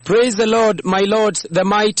Praise the Lord, my lords, the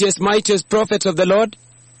mightiest prophets of the Lord.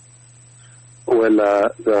 Well,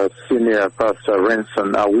 the senior pastor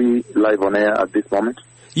Renson, are we live on air at this moment?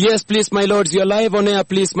 Yes, please, my lords, you're live on air,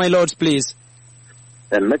 please, my lords, please.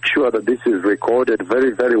 And make sure that this is recorded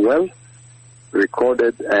very, very well,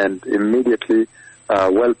 recorded and immediately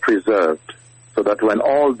well preserved, so that when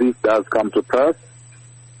all this does come to pass,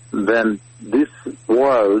 then this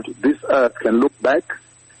world, this earth can look back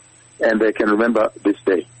and they can remember this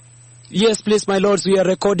day. Yes, please, my lords, we are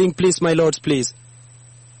recording, please, my lords, please.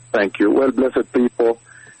 Thank you. Well, blessed people,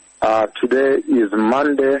 today is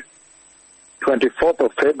Monday, 24th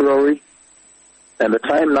of February, and the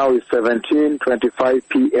time now is 17:25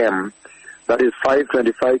 p.m. That is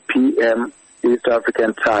 5:25 p.m. East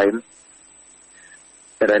African time.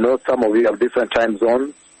 And I know some of you have different time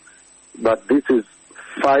zones, but this is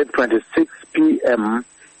 5:26 p.m.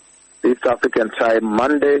 East African time,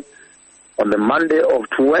 Monday, on the Monday of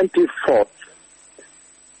 24th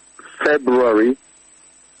February,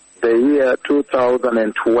 the year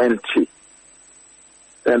 2020.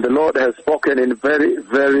 And the Lord has spoken in a very,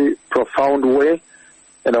 very profound way.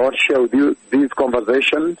 And I want to share with you these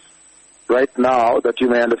conversations right now that you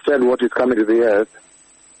may understand what is coming to the earth.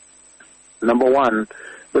 Number one,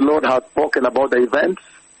 the Lord has spoken about the events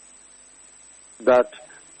that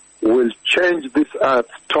will change this earth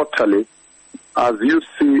totally, as you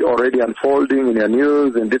see already unfolding in your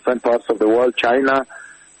news in different parts of the world, China,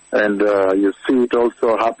 and you see it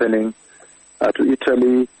also happening to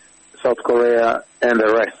Italy, South Korea, and the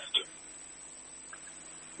rest.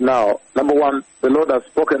 Now, number one, the Lord has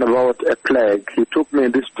spoken about a plague. He took me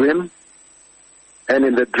in this dream, and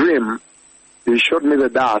in the dream, He showed me the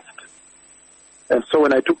dust. And so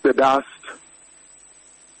when I took the dust,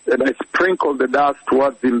 and I sprinkled the dust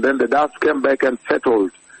towards Him, then the dust came back and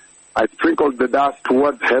settled. I sprinkled the dust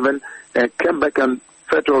towards heaven and came back and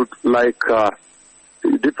settled like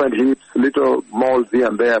different heaps, little moles here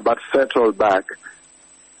and there, but settled back.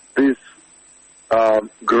 This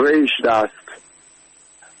grayish dust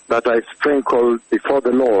that I sprinkled before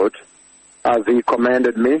the Lord as He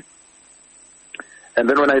commanded me. And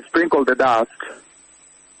then when I sprinkled the dust,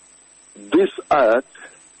 this earth,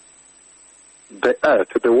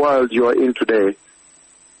 the world you are in today,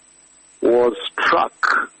 was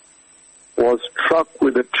struck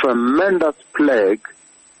with a tremendous plague,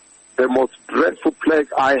 the most dreadful plague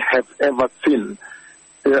I have ever seen.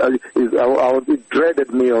 It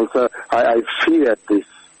dreaded me also. I feared this.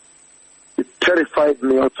 It terrified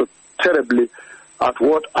me also terribly at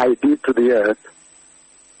what I did to the earth.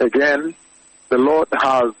 Again, the Lord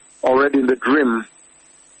has already in the dream,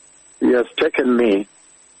 He has taken me,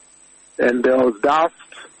 and there was dust,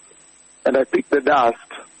 and I picked the dust,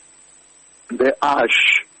 the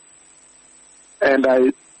ash, and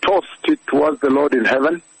I tossed it towards the Lord in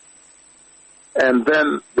heaven. And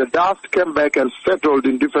then the dust came back and settled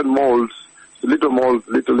in different molds, little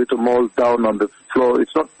molds down on the floor.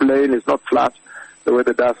 It's not plain, it's not flat, the way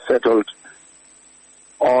the dust settled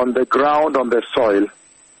on the ground, on the soil.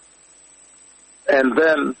 And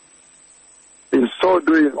then, in so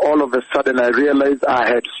doing, all of a sudden I realized I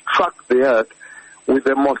had struck the earth with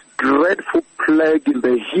the most dreadful plague in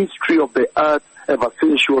the history of the earth ever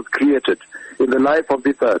since she was created, in the life of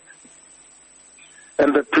this earth.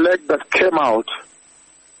 And the plague that came out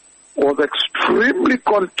was extremely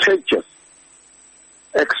contagious,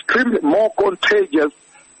 extremely more contagious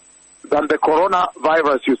than the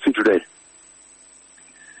coronavirus you see today.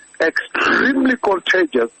 Extremely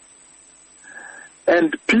contagious,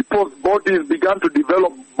 and people's bodies began to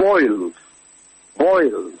develop boils.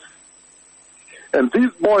 And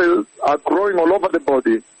these boils are growing all over the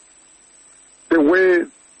body, the way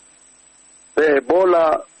the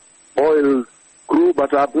Ebola boils grew,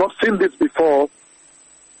 but I have not seen this before.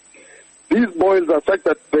 These boils are such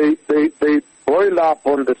that they boil up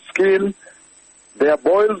on the skin. They are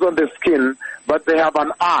boils on the skin, but they have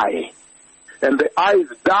an eye. And the eye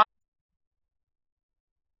is dark.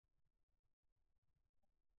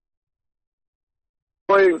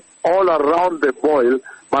 Going all around the boil,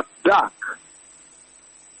 but dark.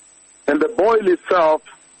 And the boil itself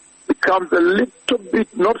becomes a little bit,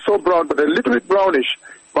 not so brown, but a little bit brownish.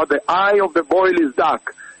 But the eye of the boil is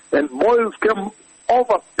dark. And boils came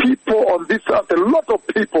over people on this earth, a lot of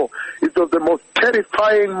people. It was the most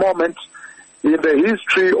terrifying moment in the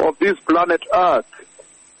history of this planet Earth.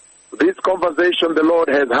 This conversation the Lord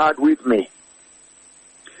has had with me.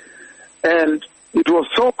 And it was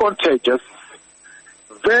so contagious,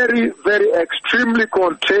 very, very extremely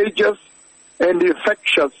contagious and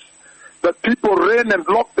infectious, that people ran and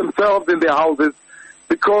locked themselves in their houses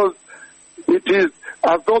because it is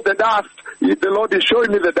as though the dust, the Lord is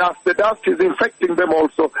showing me the dust is infecting them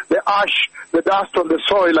also. The ash, the dust on the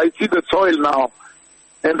soil, I see the soil now,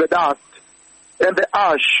 and the dust, and the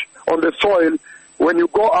ash on the soil. When you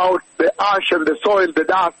go out, the ash and the soil, the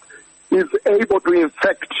dust, is able to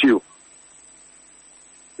infect you.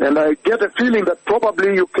 And I get a feeling that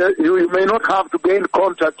probably you may not have to gain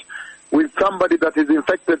contact with somebody that is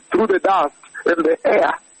infected through the dust and the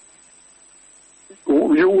air.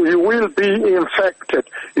 You will be infected.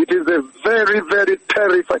 It is a very, very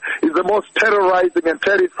terrifying, it's the most terrorizing and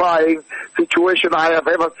terrifying situation I have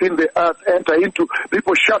ever seen the earth enter into.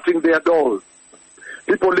 People shutting their doors.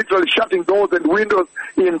 People literally shutting doors and windows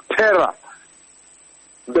in terror.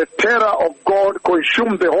 The terror of God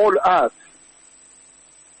consumed the whole earth.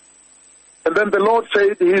 And then the Lord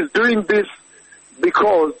said He is doing this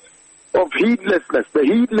because of heedlessness, the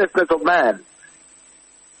heedlessness of man.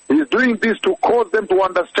 He is doing this to cause them to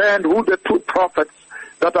understand who the true prophets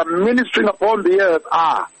that are ministering upon the earth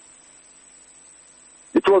are.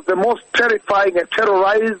 It was the most terrifying and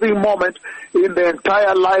terrorizing moment in the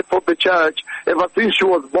entire life of the church ever since she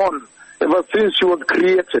was born, ever since she was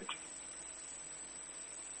created.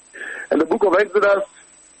 In the book of Exodus,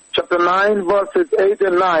 chapter 9, verses 8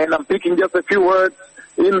 and 9, I'm picking just a few words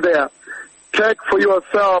in there. Take for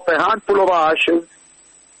yourself a handful of ashes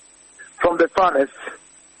from the furnace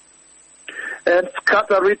and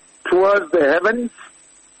scatter it towards the heavens,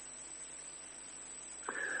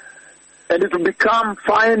 and it will become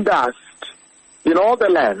fine dust in all the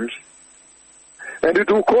land, and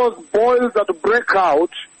it will cause boils that will break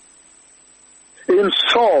out in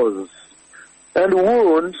sores and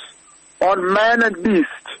wounds on man and beast.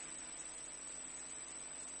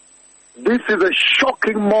 This is a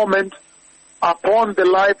shocking moment upon the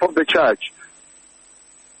life of the church.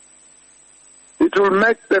 It will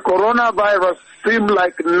make the coronavirus seem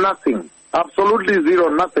like nothing, absolutely zero,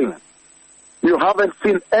 nothing. You haven't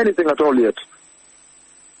seen anything at all yet.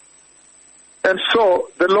 And so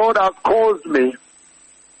the Lord has caused me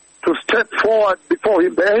to step forward before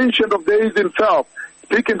Him, the Ancient of Days Himself,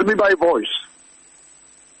 speaking to me by voice.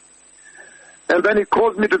 And then He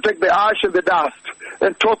caused me to take the ash and the dust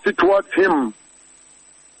and toss it towards Him.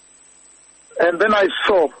 And then I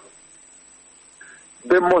saw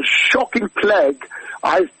the most shocking plague.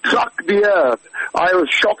 I struck the earth. I was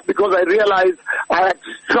shocked because I realized I had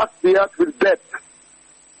struck the earth with death.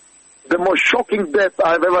 The most shocking death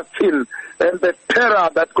I've ever seen. And the terror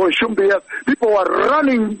that consumed the earth. People were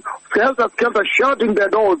running, helter-skelter, shouting their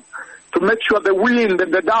doors to make sure the wind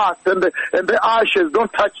and the dust and the ashes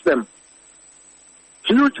don't touch them.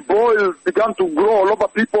 Huge boils began to grow all over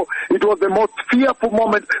people. It was the most fearful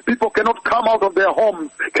moment. People cannot come out of their homes,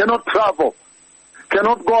 cannot travel,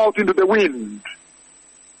 cannot go out into the wind.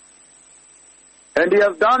 And He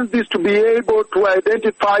has done this to be able to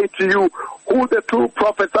identify to you who the true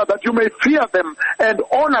prophets are, that you may fear them and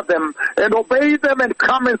honor them and obey them and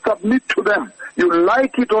come and submit to them. You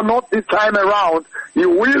like it or not this time around, you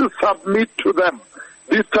will submit to them.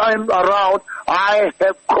 This time around, I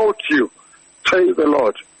have caught you, says the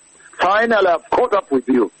Lord. Finally, I've caught up with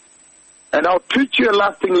you. And I'll teach you a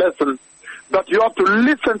lasting lesson, that you have to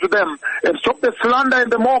listen to them and stop the slander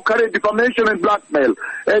and the mockery, defamation and blackmail,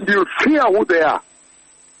 and you'll fear who they are.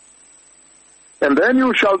 And then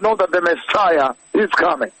you shall know that the Messiah is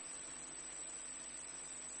coming.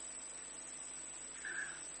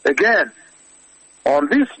 Again, on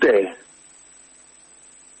this day,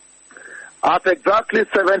 at exactly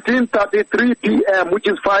 17:33 p.m., which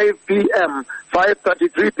is 5 p.m.,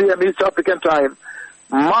 5:33 p.m. East African time,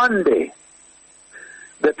 Monday,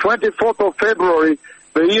 the 24th of February,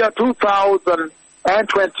 the year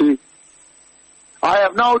 2020, I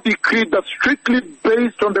have now decreed that strictly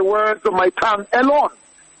based on the words of my tongue alone,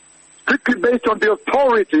 strictly based on the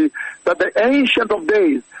authority that the Ancient of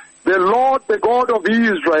Days, the Lord, the God of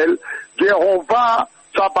Israel, Jehovah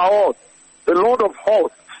Sabaoth, the Lord of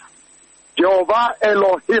hosts, Jehovah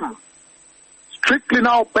Elohim, strictly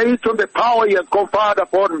now based on the power He has conferred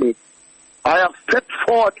upon me, I have stepped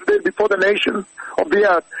forward today before the nations of the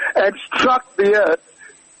earth and struck the earth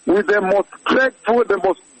with the most dreadful, the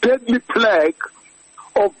most deadly plague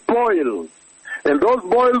of boils. And those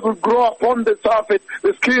boils will grow upon the surface,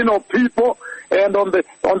 the skin of people, and on the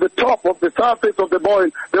top of the surface of the boil,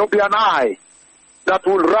 there will be an eye that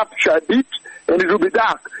will rupture a bit, and it will be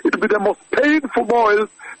dark. It will be the most painful boils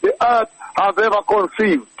the earth has ever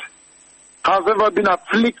conceived, has ever been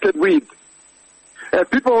afflicted with. And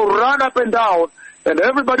people will run up and down, and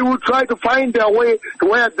everybody will try to find their way to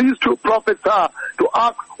where these two prophets are, to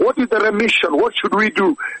ask, what is the remission? What should we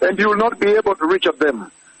do? And you will not be able to reach at them.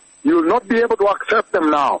 You will not be able to accept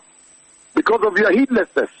them now. because of your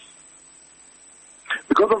heedlessness,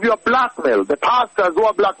 because of your blackmail, the pastors who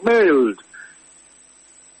are blackmailed,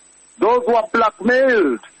 those who are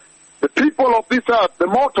blackmailed, the people of this earth, the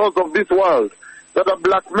mortals of this world, that have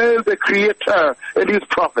blackmailed the Creator and His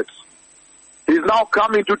prophets. He is now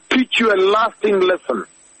coming to teach you a lasting lesson,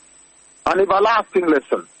 an everlasting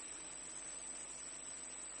lesson.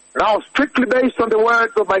 Now, strictly based on the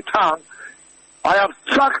words of my tongue, I have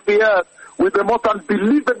struck the earth with the most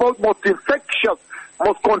unbelievable, most infectious,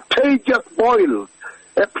 most contagious boils,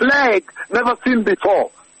 a plague never seen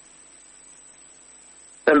before.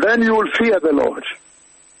 And then you will fear the Lord.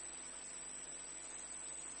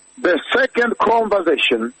 The second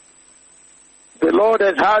conversation the Lord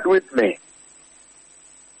has had with me,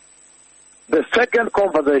 the second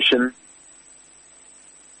conversation,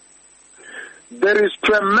 there is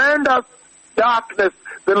tremendous darkness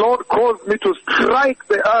the Lord caused me to strike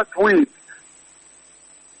the earth with.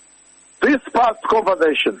 This past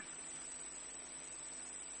conversation,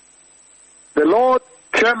 the Lord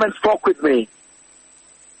came and spoke with me,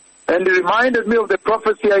 and He reminded me of the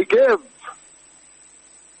prophecy I gave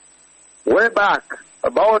way back,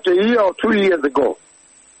 about a year or 2 years ago.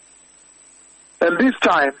 And this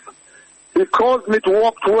time, He caused me to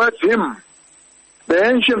walk towards Him, the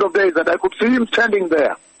Ancient of Days, and I could see Him standing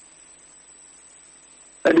there.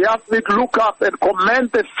 And He asked me to look up and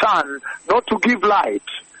command the sun not to give light.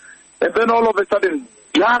 And then all of a sudden,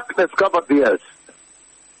 darkness covered the earth.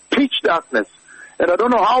 Pitch darkness. And I don't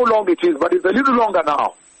know how long it is, but it's a little longer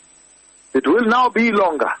now. It will now be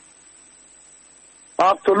longer.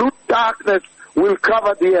 Absolute darkness will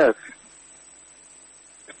cover the earth.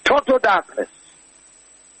 Total darkness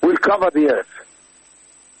will cover the earth.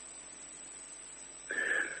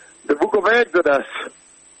 The book of Exodus,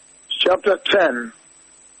 chapter 10,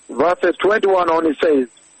 verses 21 on, it says,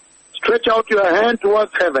 stretch out your hand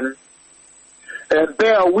towards heaven, and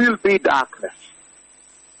there will be darkness.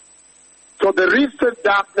 So the recent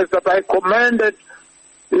darkness that I commanded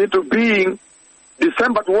into being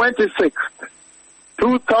December 26th,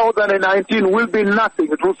 2019 will be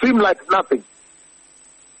nothing. It will seem like nothing.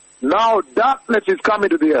 Now darkness is coming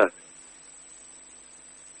to the earth.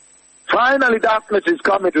 Finally darkness is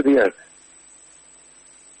coming to the earth.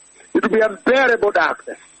 It will be unbearable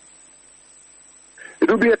darkness. It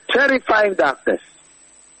will be a terrifying darkness.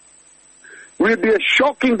 It will be a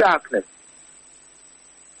shocking darkness.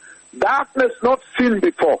 Darkness not seen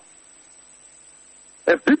before.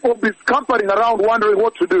 And people will be scampering around wondering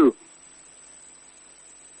what to do.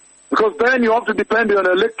 Because then you have to depend on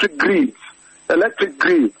electric grids. Electric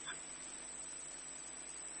grids.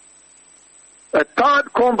 A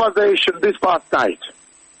third conversation this past night.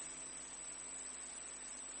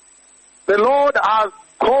 The Lord has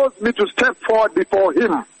caused me to step forward before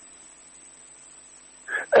Him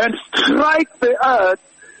and strike the earth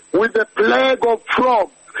with the plague of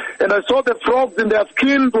frogs. And I saw the frogs in their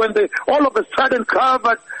skins when they all of a sudden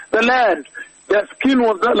covered the land. Their skin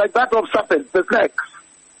was like that of serpents, the snakes.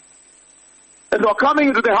 And they were coming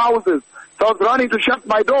into the houses. So I was running to shut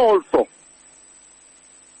my door also.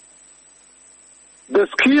 The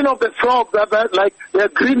skin of the frogs are like, they're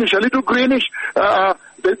greenish, a little greenish,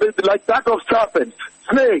 like that of serpents,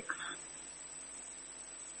 snakes.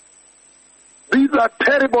 These are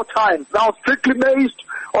terrible times, now strictly based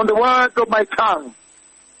on the words of my tongue.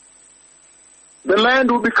 The land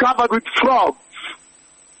will be covered with frogs.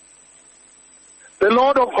 The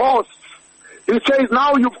Lord of hosts, He says,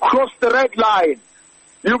 now you've crossed the red line.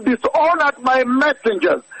 You've dishonored my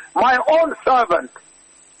messengers, my own servants.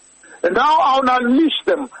 And now I'll unleash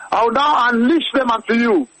them. I'll now unleash them unto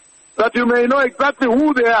you, that you may know exactly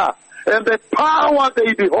who they are and the power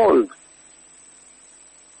they behold.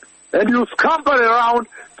 And you scampering around,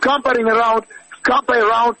 try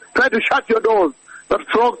to shut your doors, that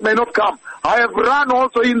frogs may not come. I have run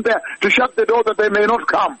also in there to shut the door that they may not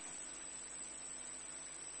come.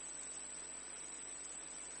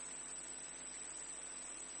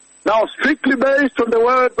 Now, strictly based on the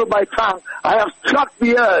words of my tongue, I have struck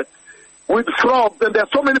the earth with frogs, and there are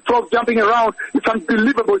so many frogs jumping around. It's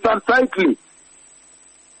unbelievable. It's unsightly.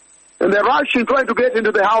 And they're rushing, trying to get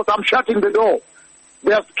into the house. I'm shutting the door.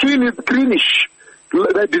 Their skin is greenish.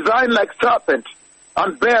 They're designed like serpent.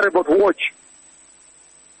 Unbearable to watch.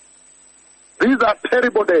 These are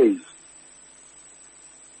terrible days.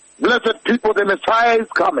 Blessed people, the Messiah is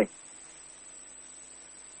coming.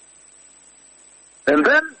 And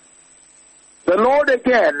then the Lord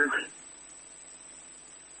again,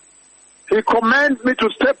 He commands me to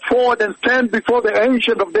step forward and stand before the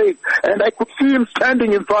Ancient of Days, and I could see Him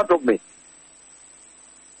standing in front of me.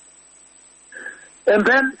 And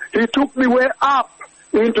then He took me way up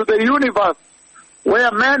into the universe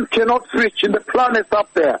where man cannot reach, in the planets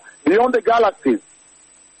up there, beyond the galaxies.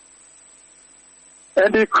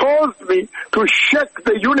 And he caused me to shake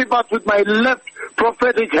the universe with my left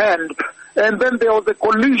prophetic hand. And then there was a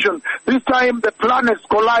collision. This time the planets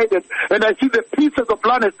collided, and I see the pieces of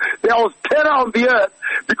planets. There was terror on the earth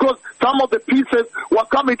because some of the pieces were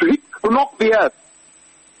coming to knock the earth.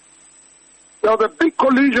 There was a big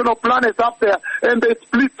collision of planets up there, and they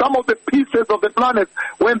split some of the pieces of the planets.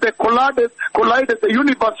 When they collided, the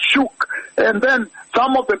universe shook, and then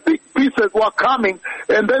some of the big pieces were coming,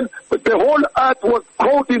 and then the whole earth was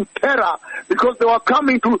caught in terror because they were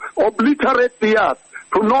coming to obliterate the earth,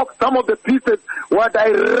 to knock. Some of the pieces were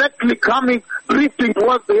directly coming, drifting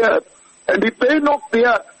towards the earth. And if they knock the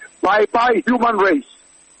earth, bye-bye human race.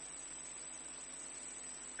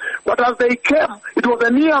 But as they came, it was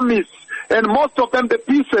a near miss. And most of them, the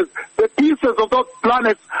pieces of those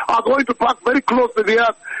planets are going to pass very close to the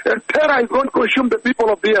earth, and terror is going to consume the people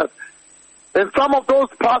of the earth. And some of those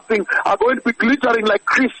passing are going to be glittering like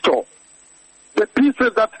crystal. The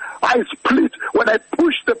pieces that I split when I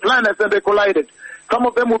pushed the planets and they collided. Some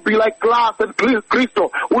of them will be like glass and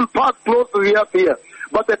crystal, will pass close to the earth here.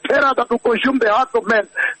 But the terror that will consume the hearts of men,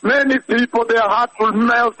 many people, their hearts will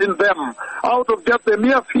melt in them out of just the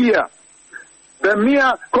mere fear. The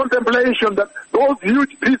mere contemplation that those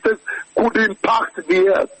huge pieces could impact the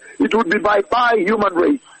earth. It would be bye-bye human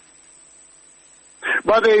race.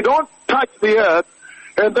 But they don't touch the earth,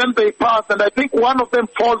 and then they pass, and I think one of them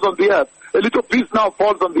falls on the earth. A little piece now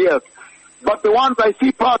falls on the earth. But the ones I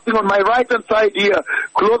see passing on my right-hand side here,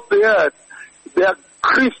 close to the earth, they are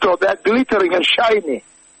crystal, they are glittering and shiny,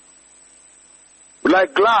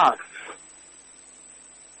 like glass.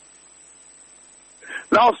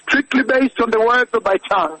 Now, strictly based on the words of my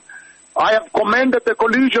tongue, I have commanded the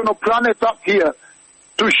collision of planets up here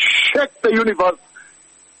to shake the universe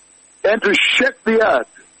and to shake the earth.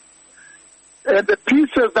 And the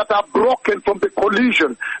pieces that are broken from the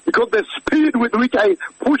collision, because the speed with which I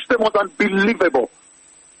pushed them was unbelievable.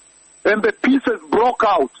 And the pieces broke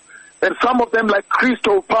out, and some of them like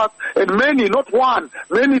crystal pass, and many, not one,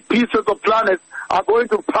 many pieces of planets are going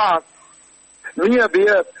to pass near the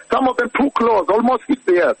earth. Some of them too close, almost hit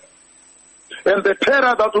the earth. And the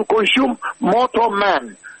terror that will consume mortal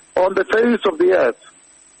man on the face of the earth.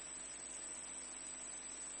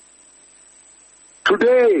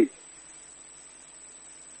 Today,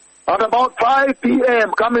 at about 5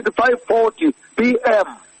 p.m., coming to 5:40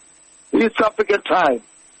 p.m., East African time,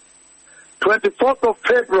 24th of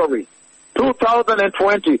February,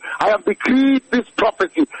 2020, I have decreed this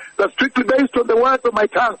prophecy that strictly based on the words of my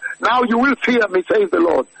tongue, now you will fear me, says the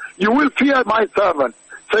Lord. You will fear my servant,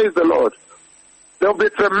 says the Lord. There will be a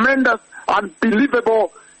tremendous,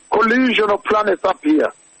 unbelievable collision of planets up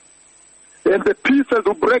here. And the pieces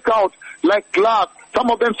will break out like glass, some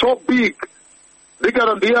of them so big, bigger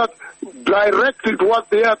than the earth, directly towards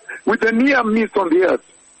the earth, with a near miss on the earth.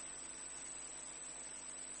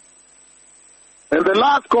 In the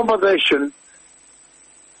last conversation,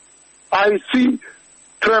 I see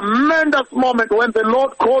tremendous moment when the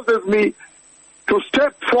Lord causes me to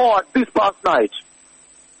step forward this past night.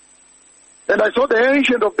 And I saw the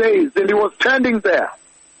Ancient of Days, and he was standing there.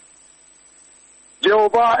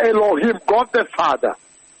 Jehovah Elohim, God the Father,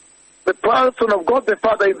 the person of God the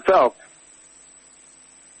Father himself.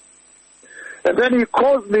 And then he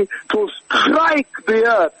caused me to strike the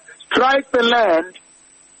earth, strike the land,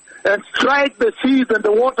 and strike the seas and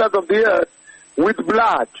the waters of the earth with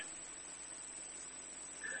blood.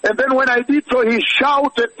 And then when I did so, he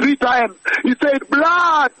shouted 3 times. He said,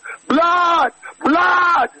 blood, blood,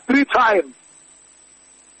 blood, 3 times.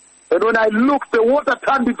 And when I looked, the water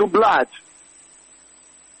turned into blood.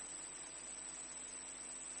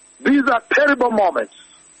 These are terrible moments.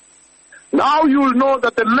 Now you'll know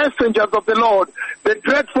that the messengers of the Lord, the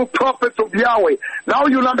dreadful prophets of Yahweh, now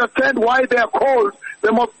you'll understand why they are called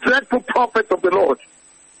the most dreadful prophets of the Lord.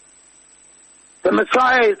 The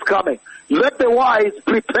Messiah is coming. Let the wise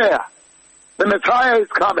prepare. The Messiah is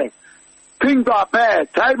coming. Things are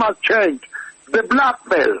bad. Time has changed. The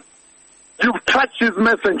blackmail. You've touched his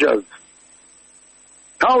messengers.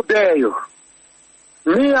 How dare you?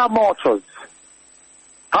 Mere mortals.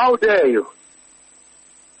 How dare you?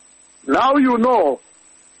 Now you know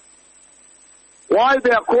why they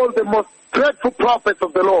are called the most dreadful prophets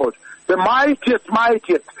of the Lord, the mightiest,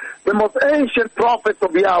 the most ancient prophets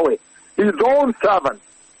of Yahweh, his own servants.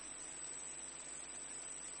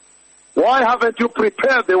 Why haven't you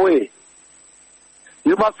prepared the way?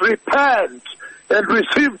 You must repent and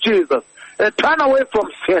receive Jesus and turn away from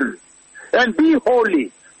sin and be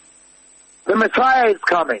holy. The Messiah is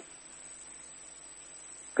coming.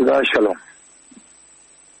 Shalom.